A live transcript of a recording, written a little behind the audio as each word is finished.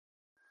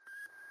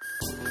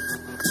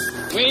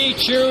We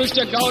choose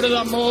to go to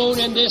the moon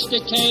in this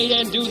decade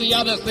and do the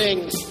other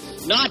things,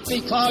 not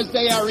because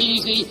they are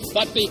easy,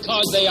 but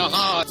because they are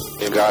hard.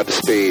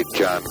 Godspeed,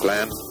 John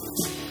Glenn.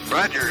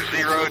 Roger,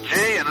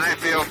 0G, and I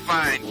feel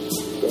fine.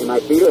 Getting my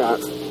feeler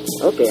out.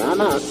 Okay, I'm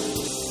out.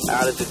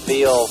 How does it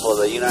feel for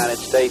the United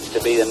States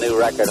to be the new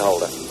record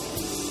holder?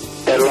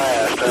 At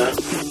last, huh?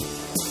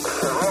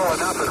 We're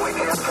rolling up and we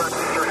can't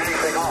turn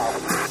anything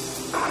off.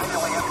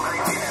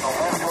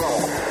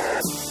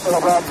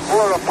 About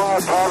 4 or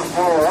 5 times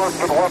more work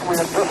than what we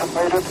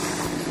anticipated,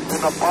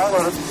 and the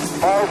pilot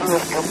advisor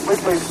is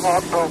completely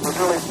knocked over,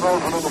 nearly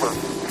frozen over.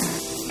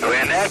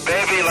 When that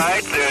baby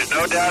lights, there's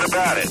no doubt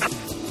about it.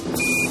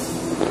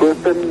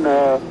 Listen,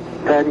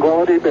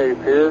 Tranquility Base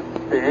here.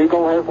 The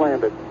Eagle has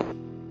landed.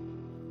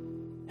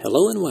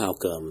 Hello and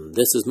welcome.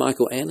 This is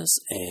Michael Annis,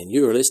 and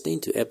you're listening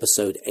to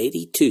episode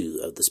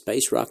 82 of the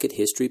Space Rocket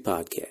History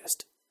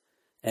Podcast.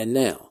 And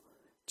now,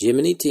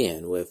 Gemini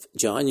 10 with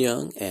John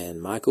Young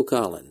and Michael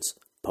Collins,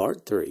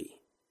 Part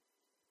 3.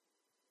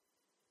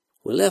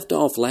 We left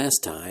off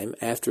last time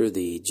after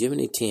the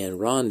Gemini 10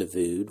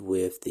 rendezvoused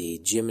with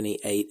the Gemini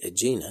 8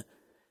 Agena,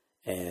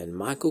 and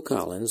Michael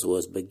Collins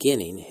was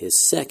beginning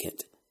his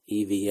second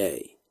EVA.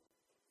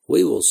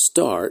 We will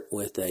start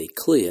with a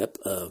clip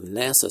of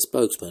NASA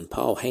spokesman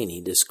Paul Haney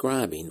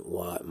describing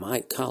what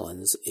Mike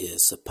Collins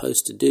is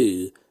supposed to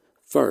do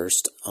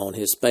first on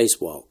his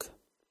spacewalk.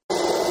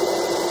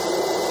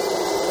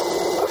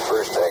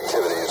 First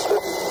activities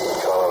that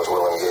Collins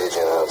will engage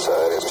in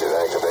outside is to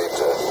activate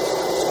a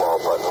small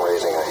button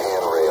raising a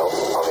handrail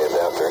on the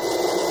adapter.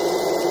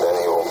 Then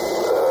he will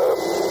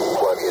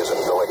plug his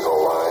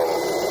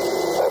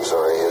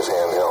his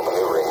handheld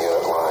maneuvering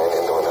unit line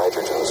into a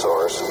nitrogen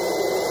source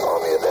on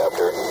the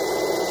adapter.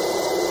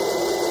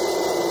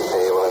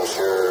 He will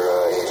ensure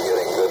he's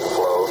getting good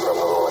flow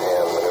from the little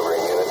hand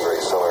maneuvering unit,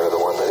 very similar to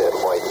the one that Ed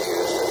White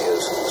used in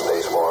his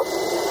spacewalk.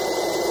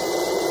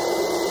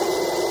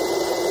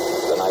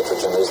 The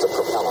nitrogen is the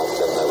propellant,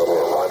 and the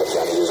little rocket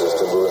gun uses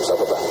to move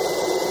himself about.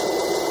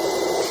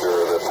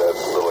 Sure that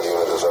little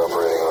unit is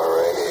operating all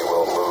right. He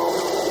will move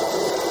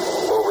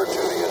over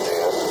to the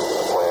Agena.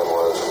 The plan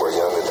was for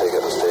Young to take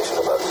up a station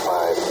about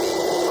 5 feet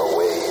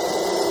away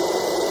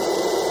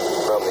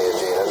from the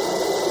Agena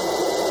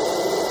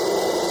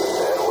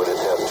and would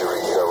attempt to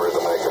recover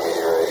the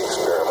micrometeorite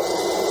experiment.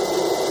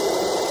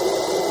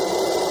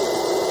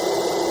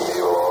 He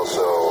will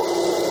also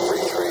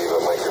retrieve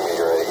a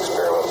micrometeorite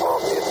experiment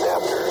off the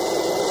adapter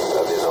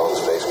of his own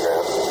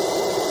spacecraft.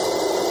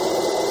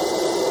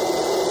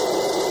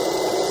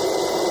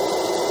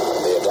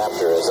 The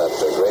adapter is at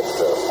the great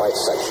white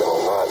section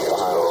Not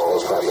behind the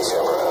spacecraft. the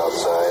camera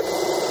outside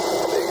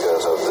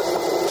because of the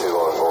two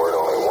on board.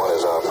 Only one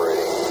is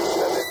operating,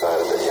 and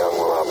decided that Young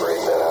will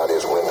operate that out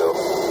his window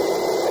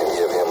and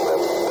give him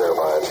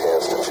thereby a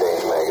chance to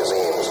change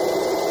magazines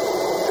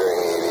during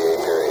the EVA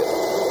period.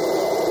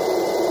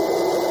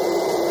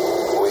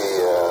 We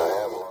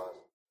have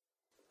lost.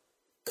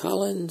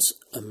 Collins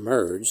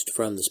emerged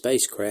from the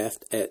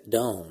spacecraft at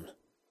dawn.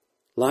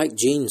 Like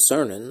Gene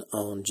Cernan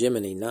on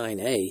Gemini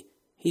 9A,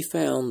 he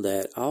found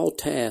that all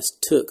tasks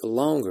took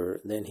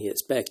longer than he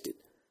expected,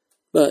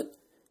 but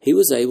he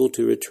was able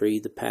to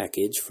retrieve the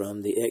package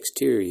from the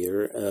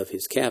exterior of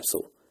his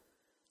capsule.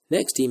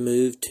 Next, he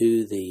moved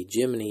to the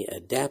Gemini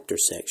adapter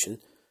section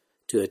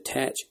to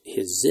attach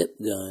his zip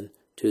gun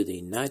to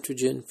the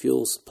nitrogen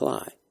fuel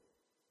supply.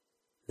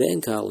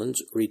 Then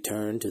Collins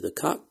returned to the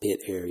cockpit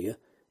area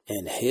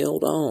and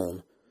held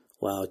on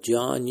while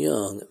John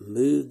Young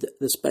moved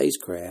the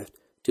spacecraft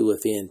to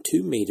within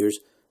 2 meters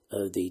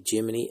of the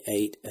Gemini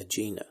 8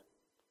 Agena.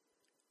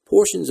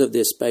 Portions of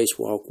this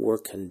spacewalk were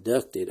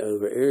conducted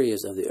over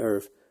areas of the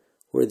Earth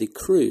where the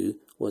crew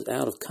was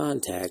out of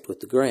contact with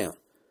the ground,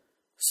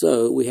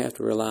 so we have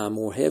to rely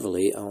more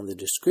heavily on the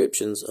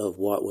descriptions of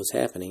what was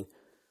happening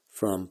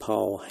from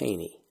Paul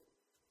Haney.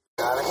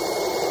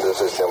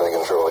 This is Gemini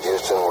Control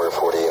Houston. We're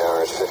 48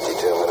 hours,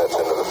 52 minutes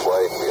into the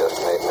flight. We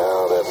estimate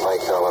now that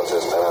Mike Collins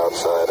has been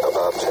outside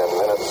about 10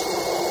 minutes,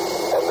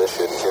 and this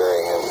should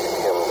carry him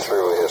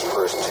through his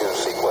first 2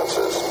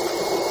 sequences.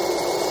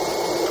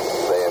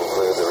 They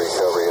include the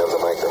recovery of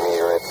the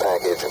micrometeorite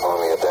package on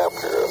the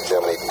adapter of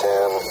Gemini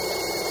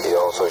 10. He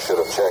also should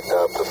have checked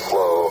out the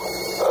flow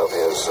of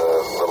his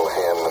little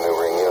hand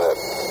maneuvering unit.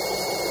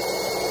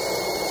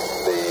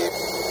 The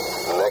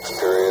next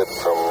period,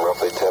 from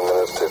roughly 10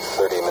 minutes to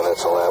 30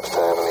 minutes elapsed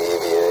time in the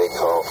EVA,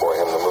 call for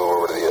him to move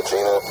over to the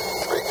Agena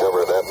to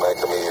recover that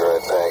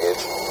micrometeorite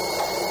package.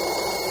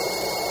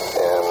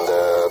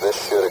 And this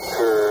should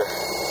occur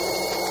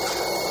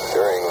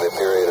during the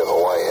period of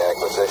Hawaii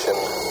acquisition.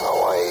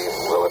 Hawaii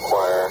will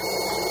acquire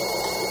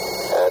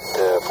at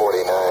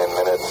 49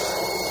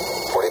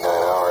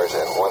 hours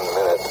and 1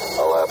 minute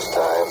elapsed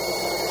time.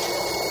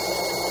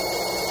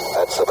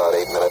 That's about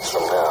 8 minutes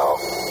from now.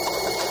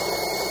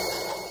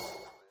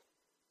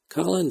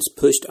 Collins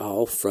pushed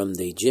off from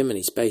the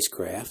Gemini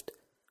spacecraft,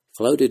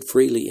 floated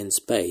freely in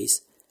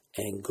space,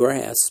 and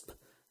grasped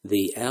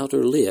the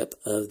outer lip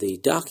of the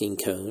docking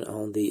cone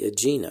on the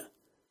Agena.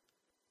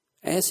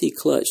 As he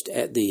clutched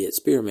at the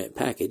experiment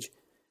package,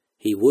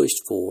 he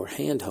wished for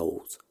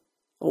handholds,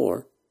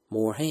 or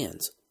more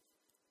hands.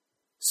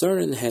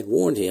 Cernan had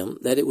warned him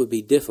that it would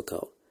be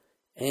difficult,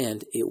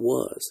 and it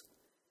was.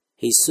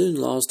 He soon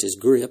lost his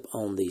grip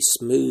on the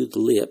smooth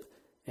lip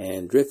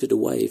and drifted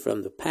away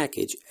from the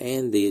package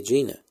and the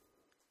Agena.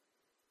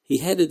 He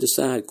had to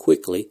decide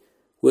quickly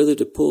whether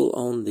to pull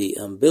on the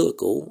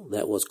umbilical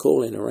that was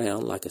coiling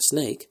around like a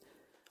snake,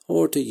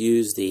 or to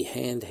use the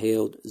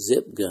handheld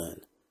zip gun.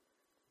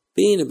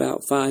 Being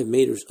about 5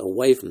 meters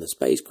away from the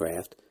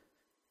spacecraft,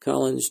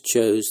 Collins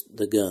chose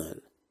the gun.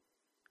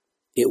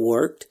 It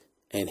worked,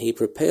 and he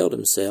propelled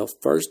himself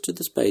first to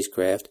the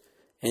spacecraft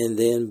and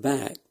then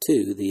back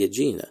to the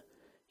Agena,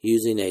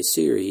 using a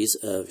series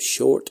of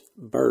short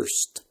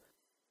bursts.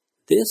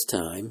 This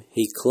time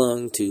he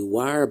clung to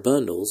wire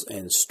bundles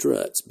and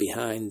struts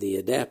behind the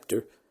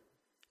adapter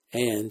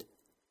and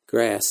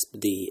grasped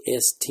the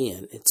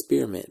S-10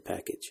 experiment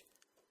package.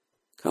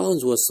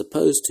 Collins was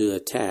supposed to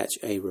attach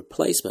a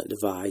replacement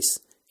device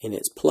in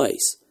its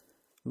place,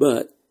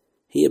 but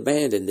he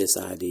abandoned this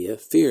idea,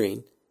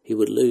 fearing he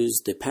would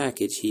lose the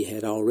package he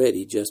had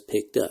already just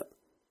picked up.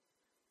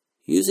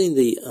 Using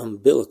the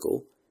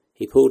umbilical,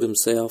 he pulled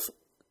himself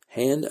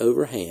hand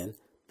over hand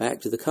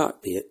back to the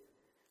cockpit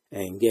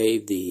and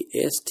gave the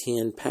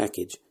S-10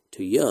 package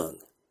to Young.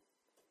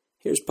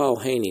 Here's Paul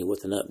Haney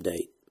with an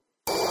update.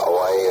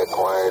 Hawaii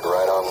acquired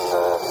right on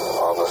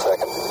the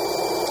 2nd.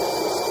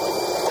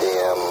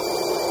 PM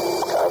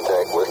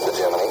contact with the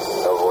Gemini.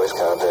 No voice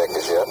contact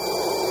as yet.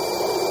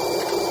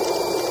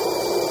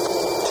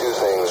 Two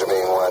things are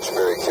being watched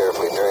very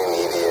carefully during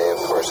the EVA.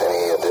 Of course,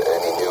 any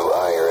new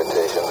eye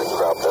irritation that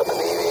cropped up in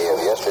the EVA of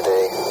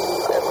yesterday,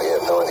 and we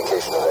have no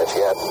indication of that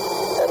yet.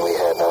 And we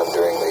had none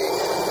during the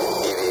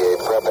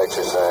EVA prep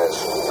exercise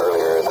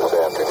earlier this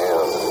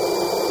afternoon.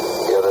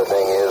 The other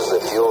thing is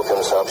the fuel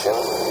consumption.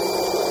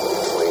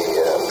 We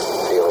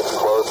feel it's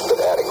close but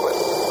adequate.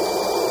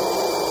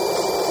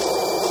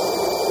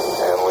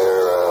 And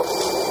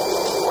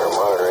we're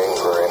monitoring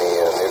for any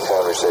new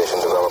conversation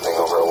developing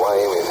over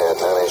Hawaii. We've had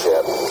none as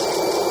yet.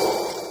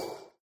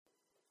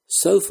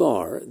 So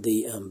far,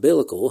 the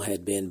umbilical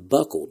had been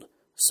buckled,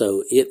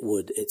 so it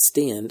would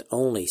extend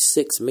only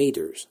 6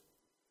 meters.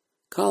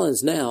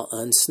 Collins now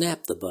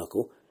unsnapped the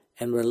buckle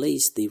and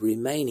released the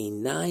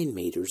remaining 9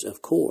 meters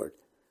of cord,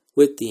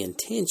 with the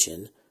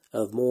intention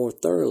of more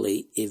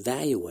thoroughly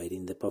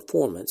evaluating the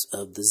performance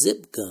of the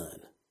zip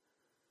gun.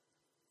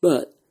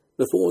 But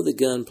before the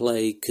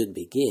gunplay could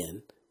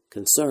begin,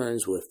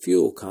 concerns with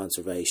fuel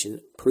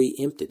conservation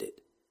preempted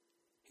it.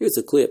 Here's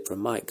a clip from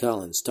Mike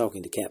Collins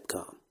talking to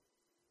Capcom.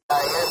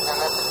 Houston,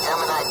 this is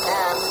Gemini 10.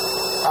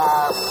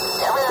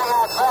 Everything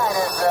outside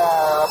is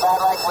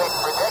about like we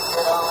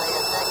predicted, only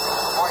it takes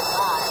us more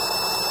time.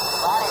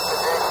 Body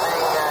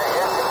positioning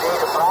is indeed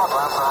a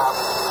problem,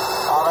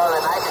 although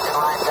the nitrogen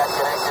line got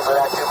connected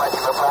without too much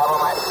of a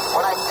problem.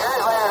 When I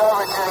translated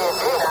over to the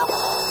Agena,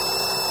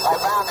 I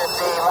found that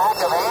the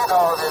lack of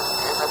handhold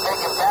is a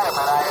big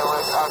impediment.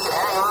 I could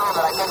hang on,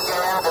 but I couldn't get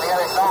around to the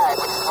other side,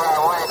 which is where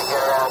I wanted to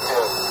get around to.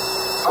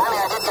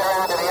 Finally, I did get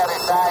around to the other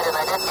side, and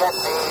I did get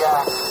the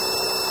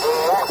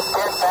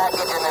S-10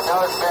 package and the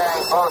nose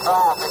bearing both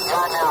off, and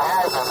John now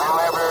has them.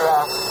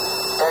 However,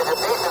 there's a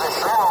piece of the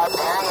shroud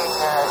hanging,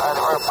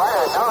 or part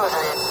of the nose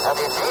of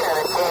the Agena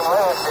that came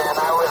loose, and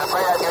I was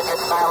afraid I was going to get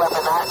snarled up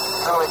in that.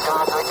 So was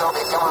John, so he told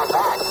me to come on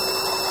back.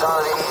 So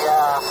the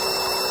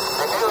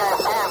new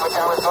S-10, which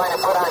I was going to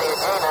put on the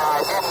Agena,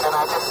 I didn't, and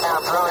I just now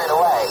threw it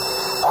away.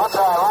 Also,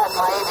 I lost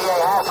my EVA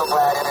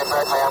Hasselblad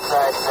inadvertently, I'm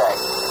sorry to say.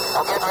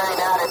 I'm getting ready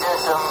now to do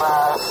some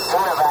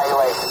gun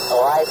evaluation.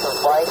 License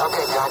plate?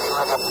 Okay, John, you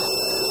look up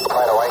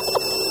right away.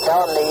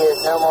 Tell them to use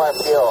no more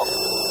fuel.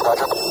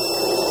 Roger.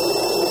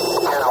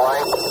 10 away.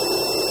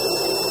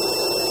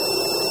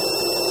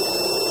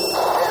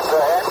 10, go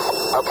ahead.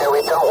 Okay,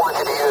 we don't want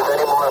you to use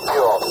any more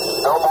fuel.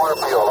 No more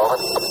fuel, over.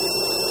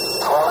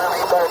 Well, then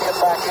you better get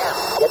back in.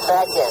 Get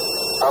back in.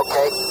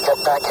 Okay, get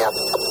back in.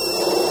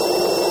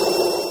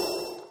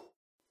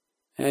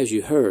 As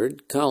you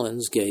heard,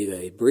 Collins gave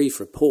a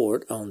brief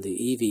report on the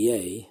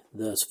EVA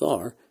thus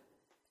far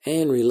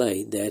and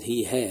relayed that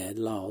he had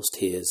lost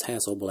his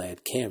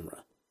Hasselblad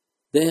camera.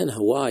 Then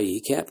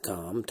Hawaii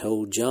Capcom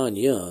told John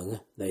Young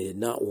they did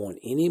not want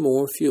any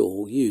more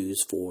fuel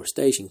used for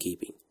station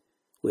keeping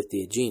with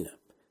the Agena,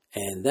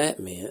 and that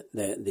meant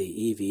that the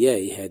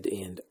EVA had to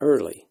end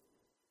early.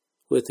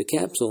 With the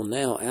capsule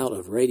now out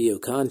of radio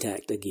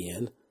contact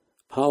again,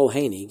 Paul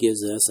Haney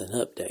gives us an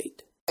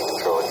update.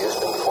 Control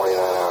Houston, 49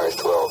 hours,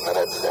 12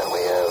 minutes, and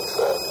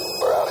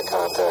we're out of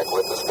contact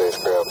with the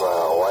spacecraft by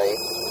Hawaii.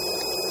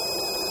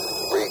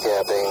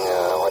 Recapping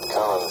what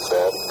Collins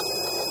said,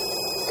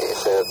 he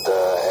said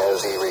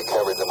as he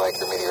recovered the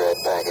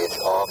micrometeorite package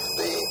off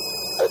the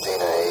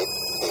Agena 8,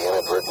 he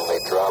inadvertently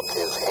dropped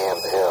his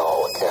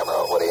handheld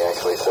camera. What he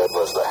actually said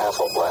was the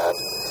Hasselblad.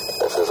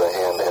 This is a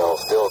handheld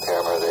still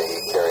camera that he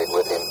carried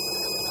with him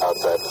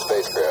outside the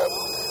spacecraft.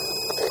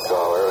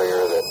 Recall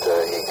earlier that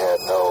he had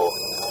no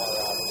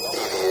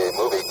EVA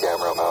movie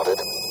camera mounted.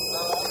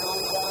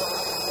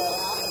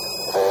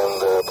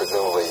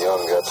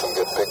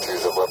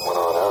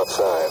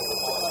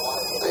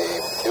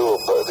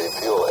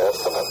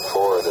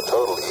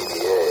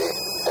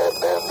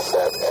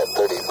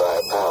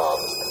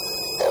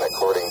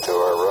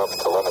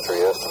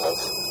 telemetry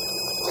estimates,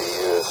 we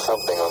used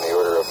something on the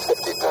order of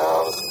 50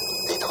 pounds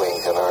between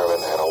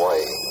Carnarvon and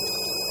Hawaii.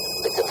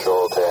 The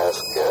control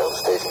task of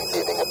station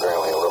keeping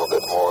apparently a little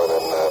bit more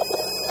than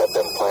had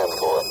been planned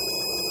for.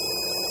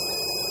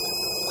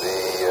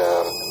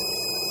 The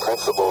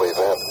principal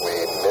event we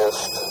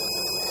missed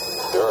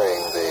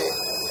during the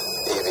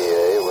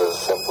EVA were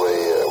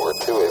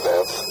two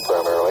events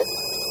primarily,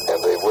 and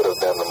they would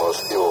have been the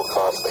most fuel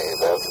costly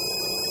events.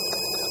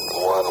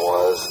 One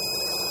was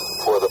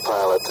for the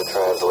pilot to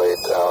translate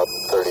out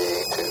 30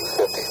 to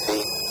 50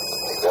 feet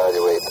and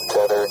evaluate the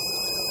tether.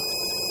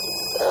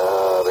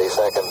 The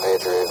second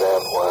major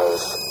event was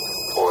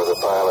for the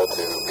pilot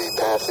to be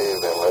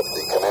passive and let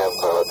the command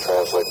pilot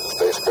translate the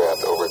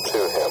spacecraft over to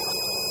him.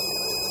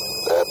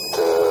 That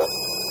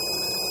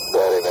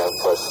event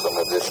plus some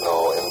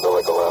additional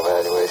umbilical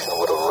evaluation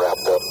would have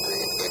wrapped up the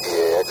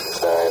EVA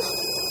exercise,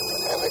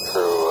 and the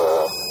crew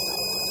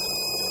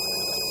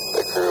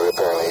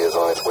apparently is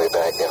on its way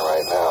back in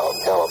right now.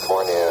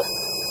 California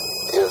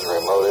is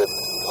remoted.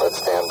 Let's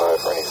stand by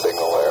for any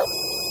signal there.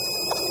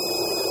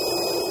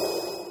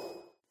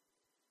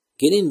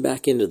 Getting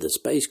back into the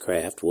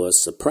spacecraft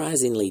was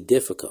surprisingly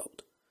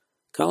difficult.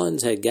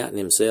 Collins had gotten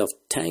himself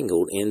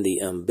tangled in the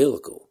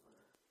umbilical.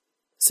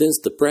 Since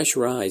the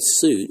pressurized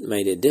suit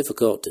made it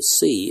difficult to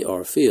see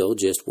or feel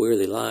just where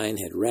the line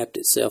had wrapped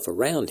itself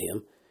around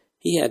him,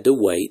 he had to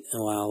wait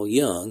while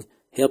Young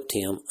helped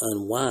him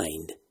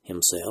unwind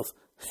himself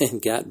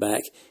and got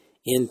back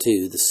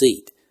into the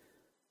seat.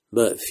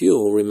 But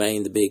fuel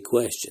remained the big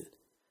question.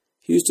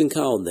 Houston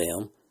called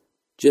them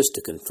just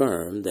to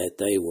confirm that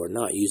they were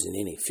not using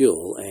any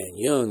fuel, and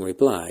Young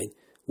replied,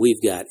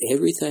 "We've got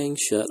everything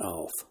shut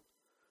off."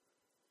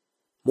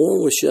 More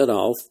was shut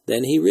off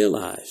than he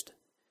realized.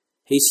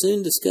 He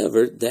soon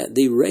discovered that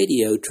the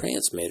radio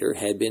transmitter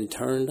had been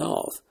turned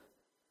off.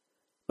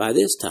 By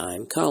this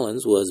time,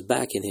 Collins was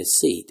back in his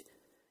seat.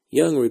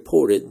 Young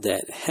reported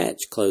that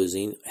hatch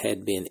closing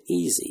had been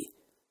easy.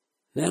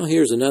 Now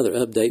here's another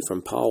update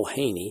from Paul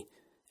Haney,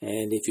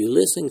 and if you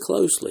listen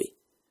closely,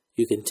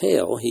 you can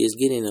tell he is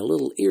getting a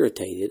little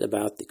irritated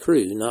about the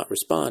crew not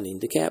responding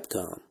to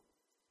Capcom.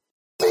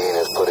 Dean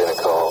has put in a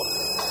call,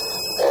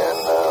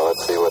 and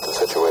let's see what the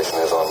situation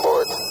is on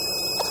board.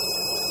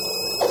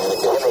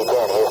 Jimmy 10,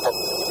 Houston.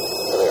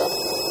 There.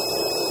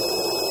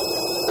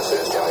 This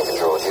is Johnny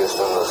Control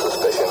Houston. The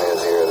suspicion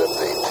is here that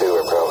the two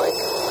are probably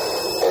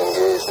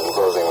engaged in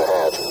closing the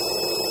hatch,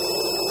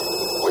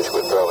 which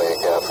would probably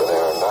account for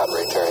their not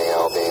returning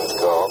Albine's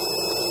call.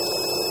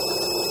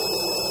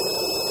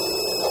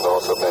 I've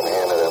also been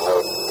handed a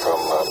note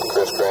from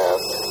Chris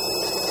Kraft,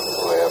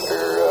 who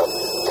after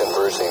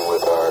conversing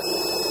with our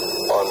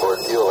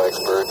onboard fuel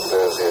expert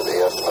says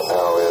the estimate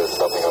now is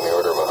something on the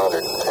order of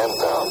 110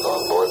 pounds on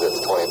board. That's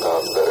 20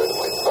 pounds better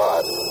than we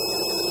thought.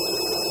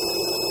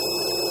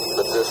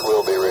 But this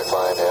will be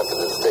refined after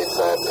the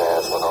stateside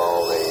pass when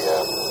all the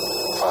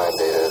fine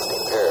data is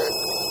compared.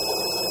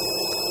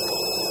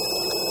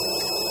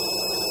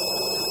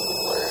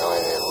 We're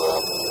going to,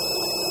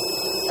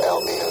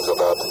 Albine is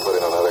about to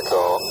put in another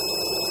call.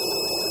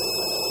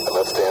 And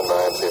let's stand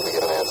by and see if we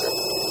get an answer.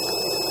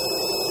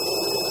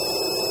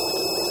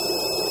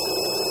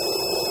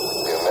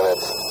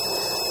 Minutes,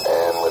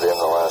 and within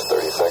the last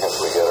 30 seconds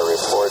we get a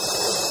report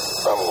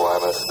from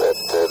Guaymas that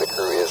the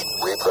crew is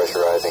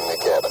repressurizing the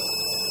cabin.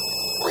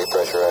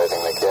 Repressurizing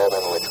the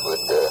cabin, which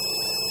would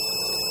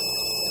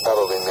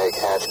probably make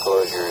hatch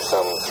closure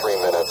some 3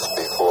 minutes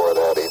before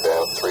that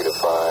event, 3 to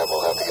 5.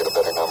 We'll have to get a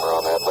better number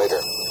on that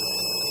later.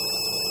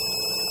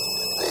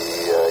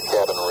 The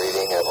cabin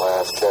reading at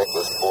last check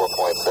was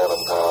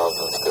 4.7 pounds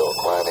and still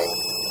climbing.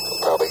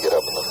 We'll probably get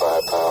up in the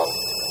 5-pound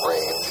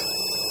range.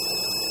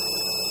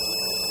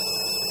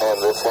 And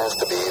this has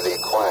to be the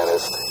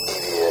quietest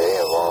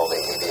EVA of all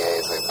the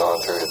EVAs we've gone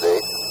through to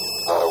date.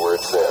 Not a word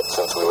said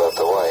since we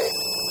left Hawaii.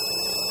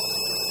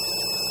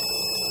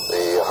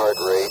 The heart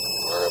rate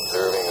we're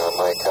observing on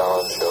Mike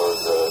Collins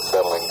shows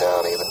settling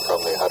down even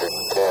from the 110,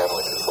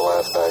 which is the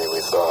last value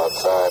we saw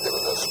outside. There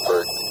was a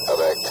spurt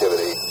of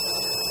activity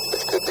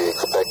which could be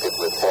expected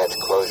with hatch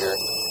closure.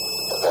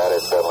 And that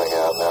is settling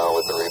out now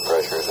with the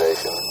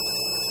repressurization.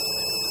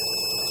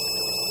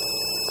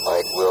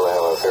 Mike will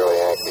have a fairly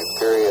active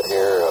period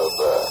here of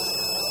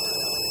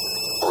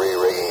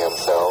re-rigging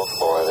himself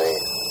for the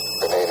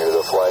remainder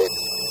of the flight.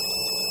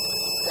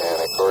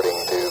 And according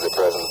to the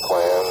present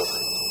plans,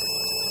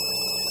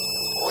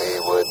 we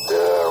would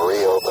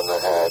reopen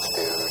the hatch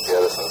to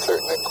jettison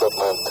certain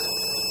equipment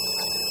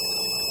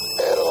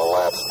at an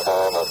elapsed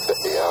time of 50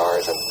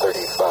 hours and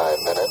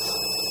 35 minutes.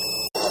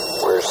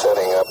 We're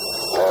setting up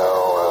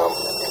now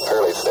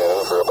fairly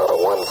soon for about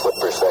a 1 foot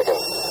per second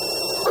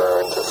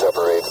burn to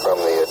separate from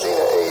the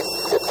Agena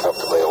 8, get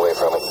comfortably away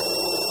from it.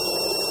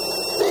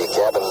 The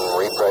cabin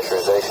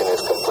repressurization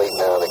is complete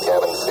now. The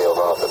cabin sealed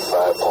off at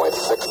 5.6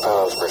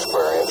 pounds per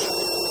square inch.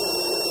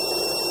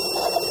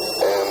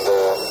 And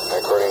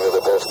according to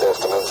the best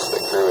estimates, the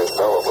crew is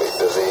probably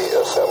busy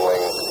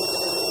assembling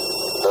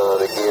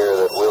the gear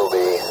that will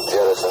be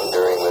jettisoned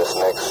during this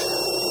next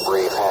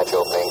brief hatch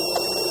opening,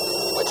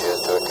 which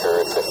is to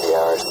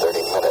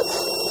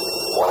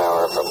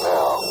from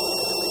now.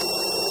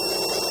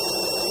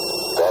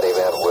 That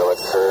event will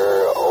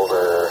occur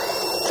over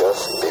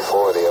just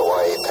before the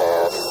Hawaii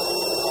path,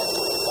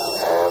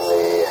 and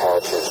the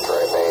hatch is to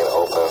remain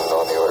open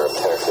on the order of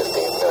 10 or 15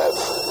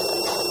 minutes.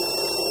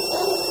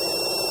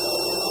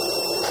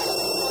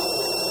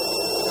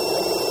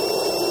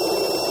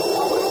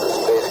 With the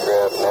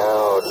spacecraft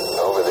now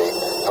over the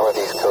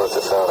northeast coast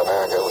of South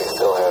America, we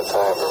still have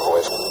time for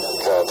voice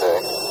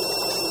contact,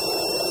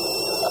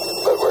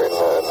 but we're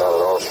not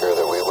at all sure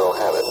that we will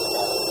have it.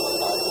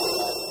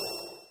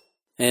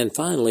 And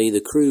finally,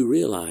 the crew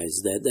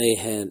realized that they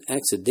had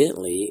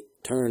accidentally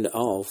turned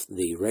off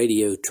the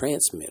radio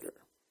transmitter.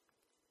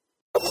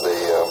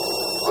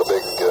 The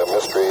big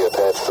mystery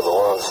attached to the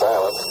long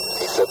silence,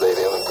 he said they'd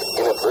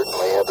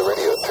inadvertently had the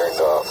radio turned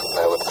off.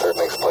 That would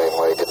certainly explain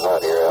why he did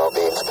not hear Al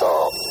Bean's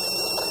call.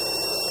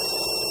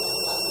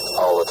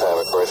 All the time,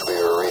 of course, we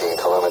were reading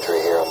telemetry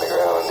here on the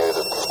ground and knew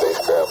that the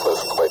spacecraft was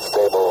quite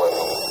stable, and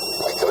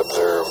we could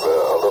observe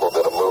a little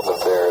bit of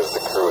movement there as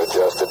the crew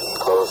adjusted and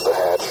closed the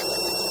hatch.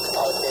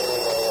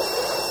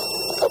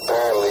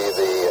 Apparently,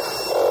 the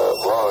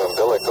long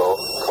umbilical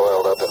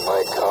coiled up in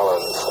Mike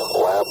Collins'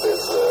 lap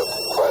is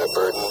quite a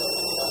burden,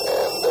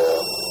 and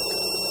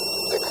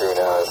the crew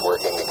now is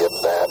working to get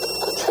that,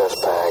 the chest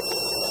pack.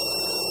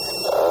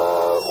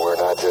 We're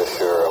not just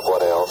sure of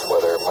what else,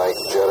 whether Mike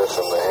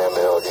jettisoned the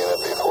handheld unit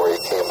before he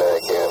came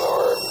back in,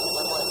 or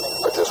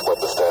just what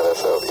the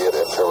status of it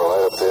and several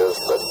items is,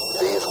 but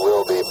these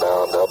will be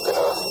bound up in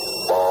a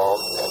ball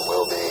and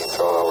will be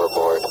thrown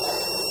overboard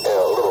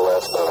a little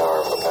less than an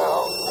hour from now.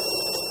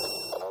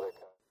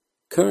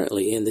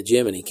 Currently in the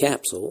Gemini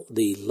capsule,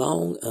 the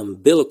long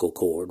umbilical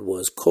cord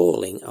was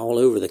coiling all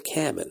over the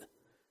cabin.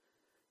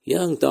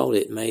 Young thought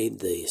it made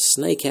the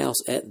snake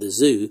house at the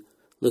zoo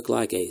look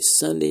like a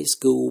Sunday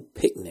school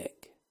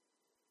picnic.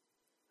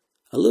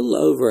 A little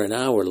over an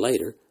hour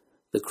later,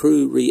 the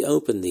crew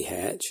reopened the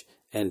hatch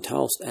and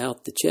tossed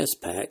out the chest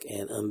pack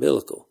and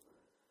umbilical.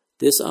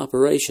 This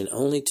operation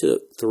only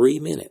took 3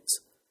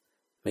 minutes.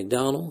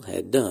 McDonnell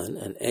had done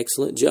an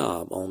excellent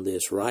job on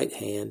this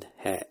right-hand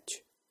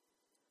hatch.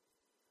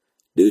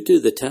 Due to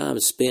the time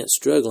spent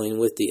struggling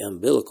with the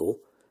umbilical,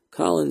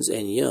 Collins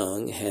and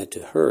Young had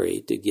to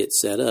hurry to get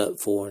set up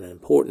for an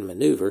important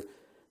maneuver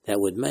that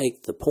would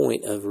make the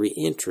point of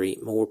re-entry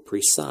more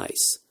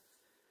precise.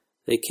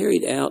 They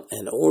carried out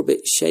an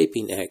orbit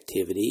shaping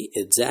activity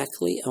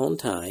exactly on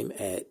time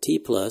at T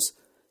plus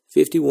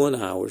 51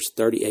 hours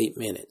 38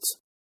 minutes.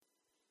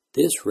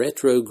 This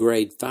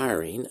retrograde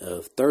firing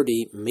of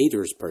 30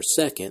 meters per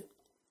second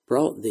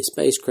brought the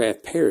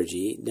spacecraft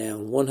perigee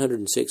down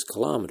 106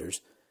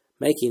 kilometers,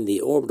 making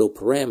the orbital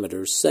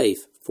parameters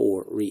safe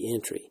for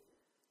re-entry.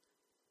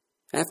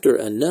 After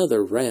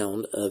another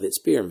round of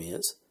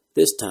experiments,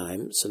 this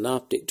time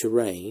synoptic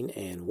terrain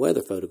and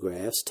weather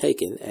photographs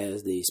taken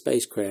as the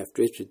spacecraft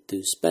drifted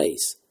through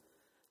space,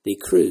 the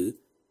crew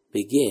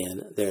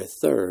began their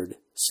third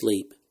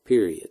sleep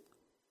period.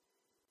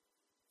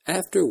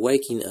 After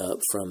waking up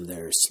from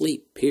their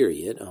sleep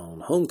period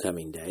on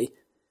homecoming day,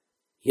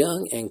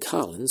 Young and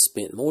Collins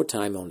spent more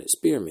time on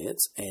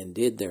experiments and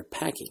did their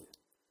packing.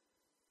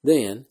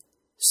 Then,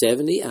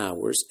 70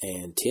 hours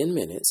and 10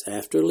 minutes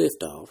after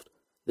liftoff,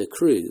 the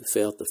crew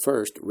felt the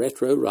first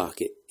retro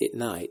rocket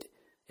ignite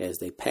as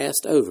they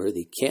passed over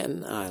the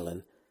Canton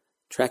Island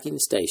tracking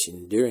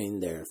station during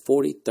their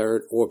 43rd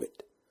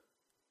orbit.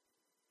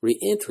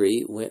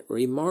 Re-entry went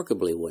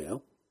remarkably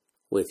well,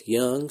 with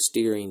Young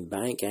steering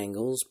bank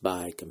angles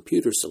by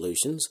computer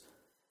solutions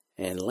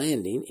and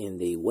landing in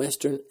the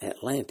western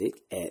Atlantic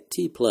at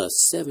T plus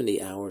 70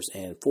 hours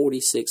and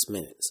 46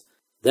 minutes.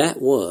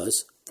 That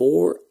was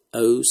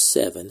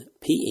 4:07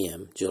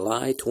 p.m.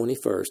 July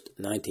 21st,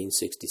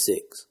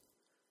 1966.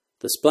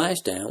 The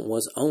splashdown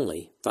was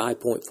only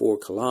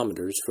 5.4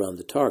 kilometers from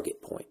the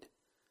target point.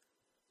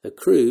 The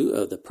crew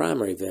of the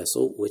primary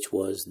vessel, which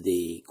was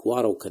the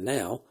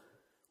Guadalcanal,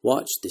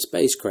 watched the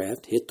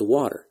spacecraft hit the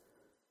water.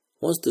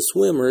 Once the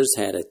swimmers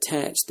had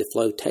attached the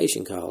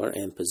flotation collar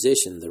and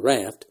positioned the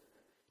raft,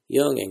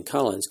 Young and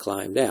Collins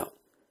climbed out.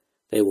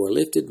 They were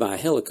lifted by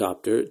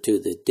helicopter to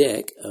the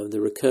deck of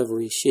the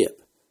recovery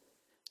ship.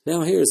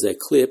 Now here's a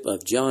clip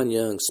of John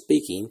Young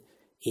speaking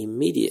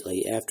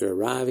immediately after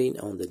arriving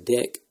on the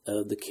deck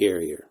of the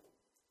carrier.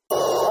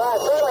 Well,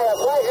 it's certainly a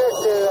pleasure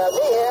to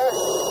be here.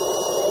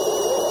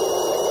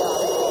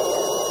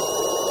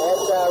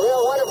 It's a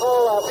real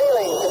wonderful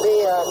feeling to be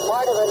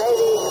part of a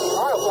Navy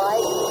honor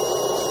flight,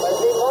 but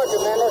it's even more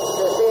tremendous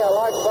to see a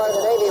large part of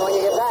the Navy when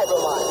you get back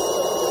from one.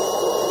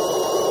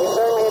 We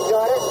certainly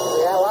enjoyed it. We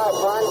had a lot of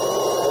fun.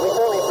 And we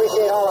certainly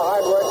appreciate all the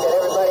hard work that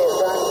everybody has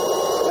done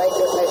to make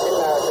this mission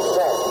a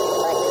success.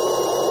 Thank you.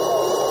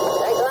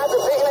 Thanks a lot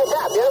for picking us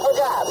up. Beautiful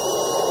job.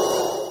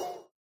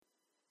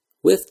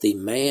 With the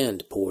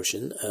manned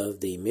portion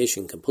of the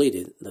mission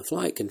completed, the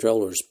flight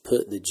controllers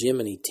put the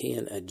Gemini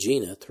 10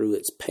 Agena through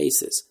its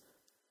paces.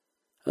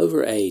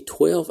 Over a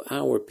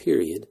 12-hour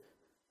period,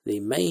 the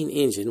main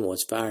engine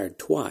was fired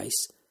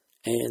twice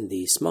and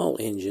the small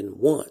engine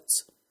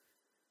once.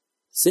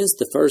 Since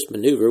the first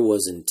maneuver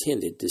was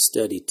intended to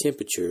study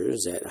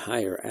temperatures at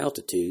higher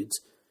altitudes,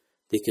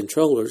 the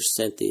controllers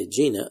sent the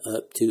Agena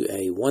up to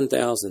a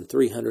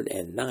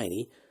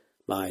 1,390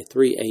 by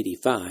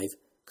 385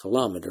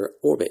 kilometer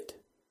orbit.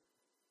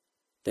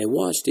 They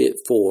watched it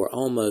for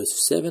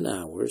almost 7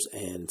 hours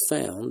and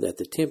found that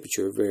the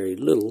temperature varied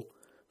little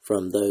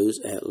from those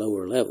at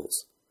lower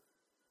levels.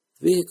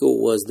 The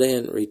vehicle was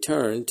then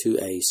returned to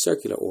a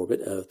circular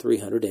orbit of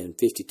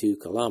 352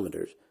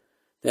 kilometers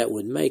that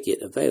would make it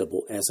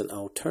available as an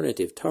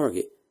alternative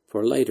target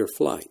for later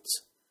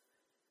flights.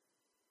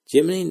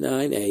 Gemini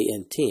 9A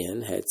and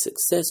 10 had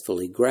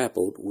successfully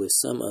grappled with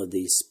some of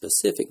the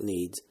specific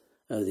needs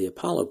of the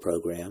Apollo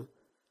program,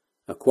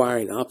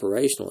 acquiring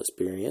operational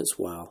experience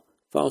while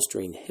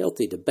fostering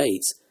healthy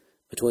debates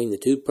between the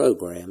two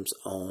programs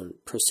on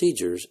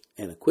procedures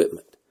and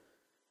equipment.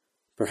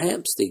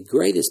 Perhaps the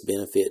greatest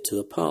benefit to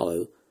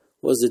Apollo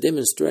was the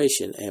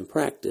demonstration and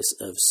practice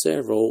of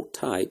several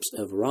types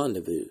of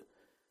rendezvous.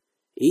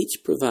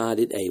 Each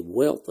provided a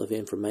wealth of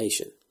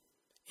information.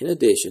 In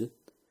addition,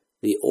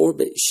 the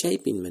orbit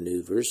shaping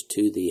maneuvers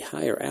to the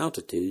higher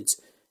altitudes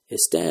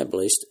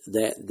established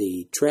that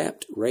the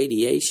trapped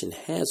radiation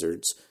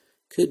hazards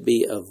could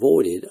be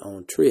avoided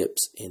on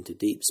trips into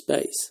deep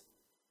space.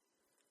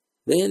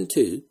 Then,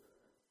 too,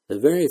 the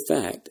very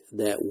fact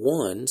that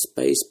one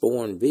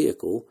spaceborne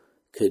vehicle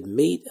could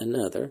meet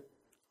another,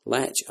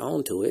 latch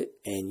onto it,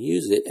 and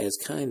use it as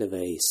kind of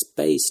a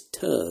space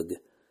tug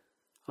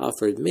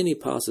offered many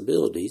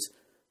possibilities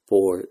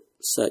for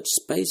such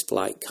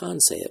spaceflight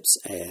concepts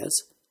as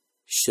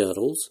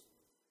shuttles,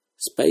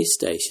 space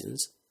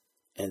stations,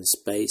 and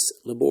space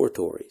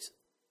laboratories.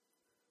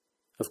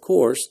 Of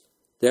course,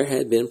 there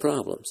had been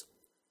problems,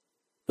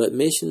 but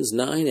missions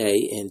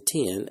 9A and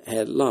 10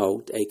 had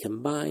logged a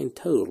combined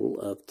total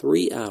of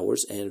 3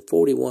 hours and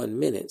 41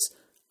 minutes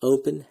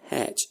open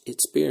hatch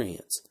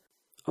experience.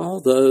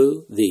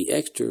 Although the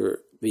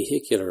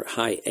extravehicular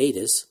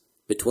hiatus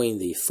between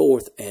the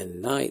 4th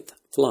and 9th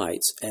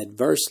flights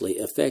adversely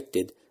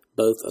affected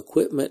both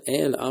equipment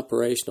and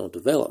operational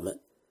development,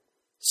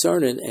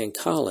 Cernan and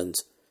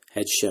Collins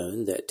had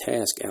shown that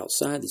tasks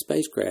outside the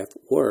spacecraft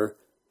were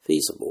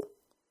feasible.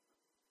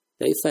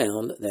 They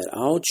found that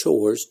all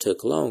chores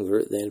took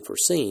longer than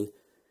foreseen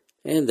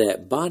and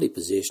that body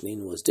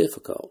positioning was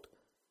difficult.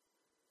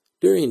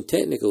 During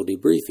technical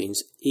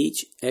debriefings,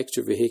 each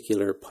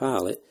extravehicular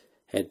pilot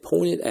had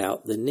pointed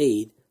out the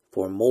need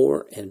for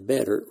more and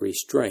better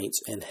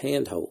restraints and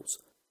handholds.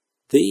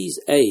 These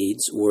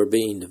aids were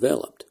being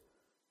developed.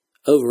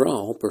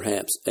 Overall,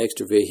 perhaps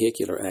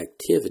extravehicular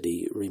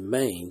activity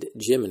remained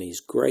Gemini's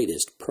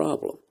greatest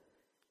problem.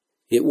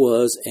 It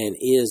was and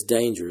is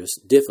dangerous,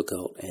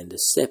 difficult, and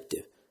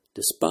deceptive,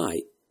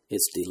 despite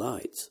its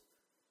delights.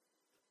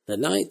 The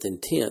 9th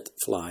and 10th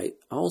flight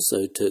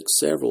also took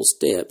several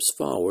steps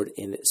forward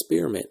in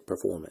experiment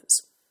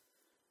performance.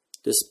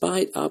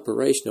 Despite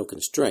operational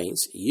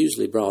constraints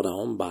usually brought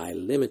on by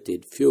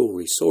limited fuel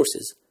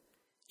resources,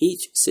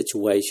 each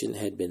situation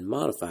had been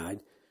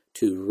modified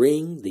to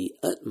wring the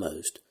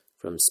utmost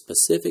from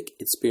specific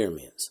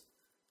experiments.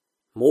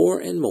 More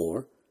and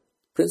more,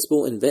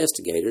 principal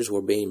investigators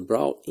were being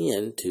brought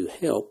in to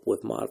help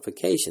with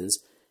modifications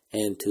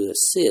and to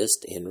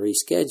assist in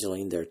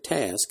rescheduling their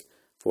task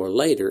for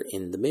later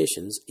in the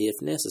missions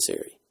if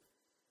necessary.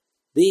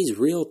 These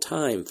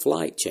real-time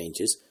flight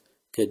changes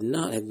could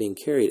not have been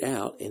carried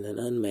out in an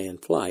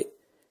unmanned flight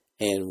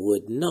and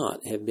would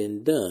not have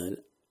been done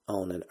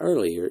on an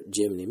earlier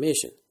Gemini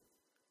mission.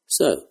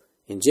 So,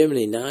 in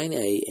Gemini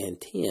 9A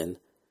and 10,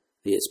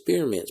 the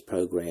experiments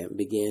program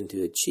began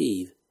to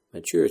achieve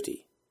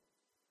maturity.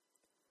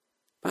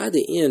 By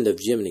the end of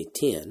Gemini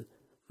 10,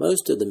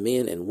 most of the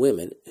men and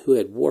women who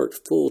had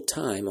worked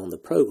full-time on the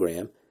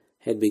program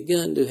had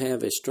begun to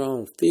have a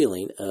strong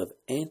feeling of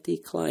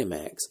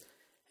anticlimax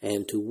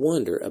and to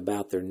wonder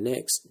about their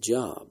next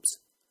jobs.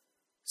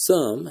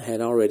 Some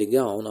had already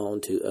gone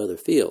on to other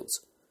fields,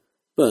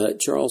 but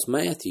Charles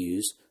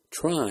Matthews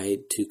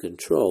tried to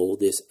control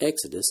this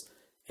exodus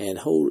and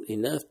hold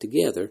enough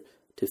together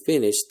to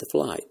finish the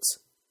flights.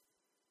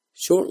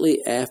 Shortly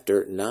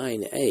after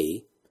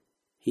 9A,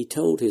 he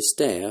told his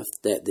staff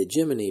that the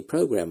Gemini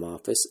program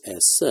office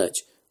as such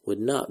would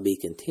not be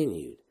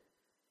continued.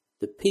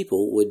 The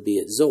people would be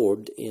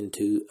absorbed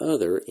into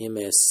other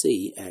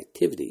MSC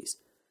activities,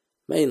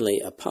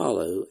 mainly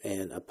Apollo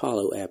and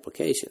Apollo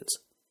applications.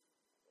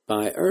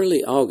 By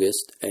early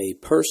August, a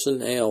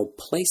personnel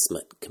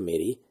placement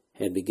committee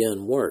had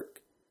begun work.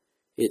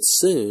 It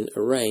soon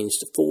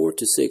arranged 4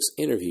 to 6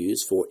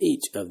 interviews for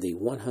each of the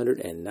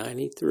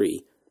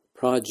 193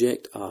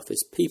 project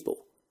office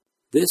people.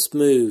 This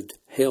move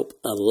helped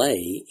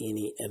allay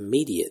any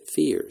immediate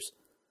fears,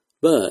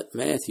 but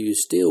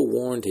Matthews still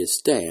warned his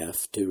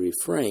staff to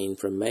refrain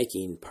from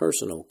making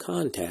personal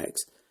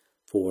contacts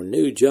for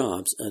new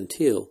jobs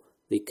until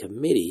the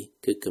committee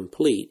could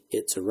complete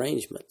its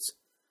arrangements.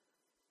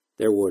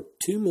 There were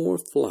 2 more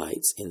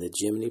flights in the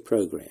Gemini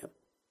program,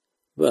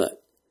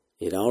 but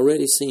it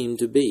already seemed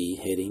to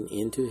be heading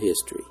into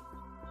history.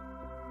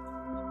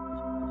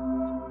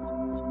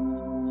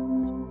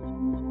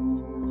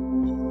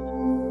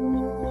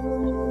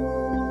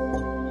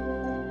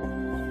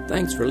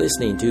 Thanks for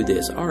listening to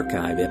this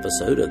archive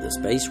episode of the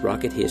Space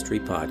Rocket History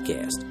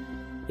Podcast.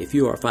 If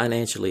you are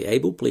financially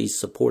able, please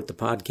support the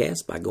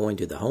podcast by going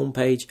to the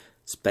homepage,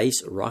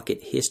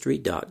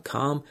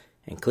 spacerockethistory.com,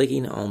 and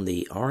clicking on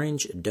the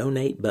orange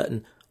Donate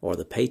button or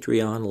the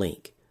Patreon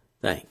link.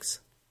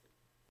 Thanks.